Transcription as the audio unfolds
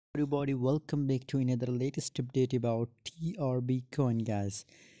Everybody, welcome back to another latest update about TRB coin, guys.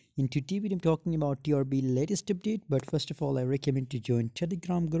 In today video, I'm talking about TRB latest update, but first of all, I recommend to join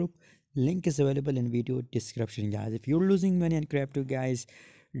Telegram group. Link is available in video description, guys. If you're losing money on crypto, guys,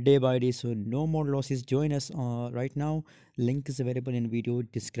 day by day, so no more losses, join us right now. Link is available in video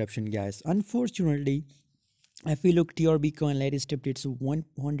description, guys. Unfortunately, if we look TRB coin latest updates,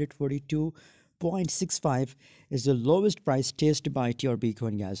 142.65 is the lowest price tested by TRB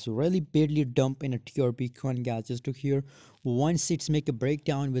coin, guys. So really barely dump in a TRB coin, guys. Just look here. Once it's make a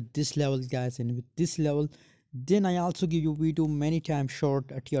breakdown with this level, guys, and with this level, then I also give you video many times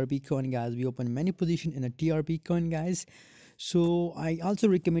short a TRB coin, guys. We open many position in a TRB coin, guys. So I also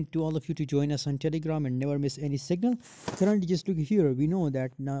recommend to all of you to join us on Telegram and never miss any signal. Currently, just look here. We know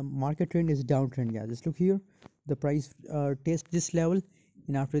that now market trend is downtrend, guys. Just look here. The price test this level,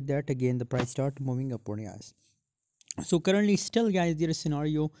 and after that again the price start moving upward, guys. So currently still, guys, there is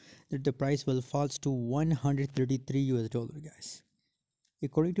scenario that the price will falls to 133 US dollar, guys.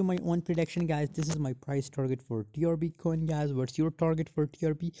 According to my own prediction, guys, this is my price target for TRB coin, guys. What's your target for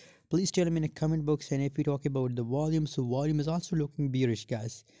TRB? Please tell me in the comment box. And if we talk about the volume, so volume is also looking bearish,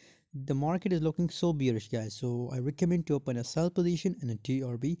 guys. The market is looking so bearish, guys. So I recommend to open a sell position in a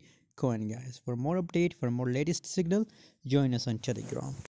TRB coin, guys. For more update, for more latest signal, join us on Telegram.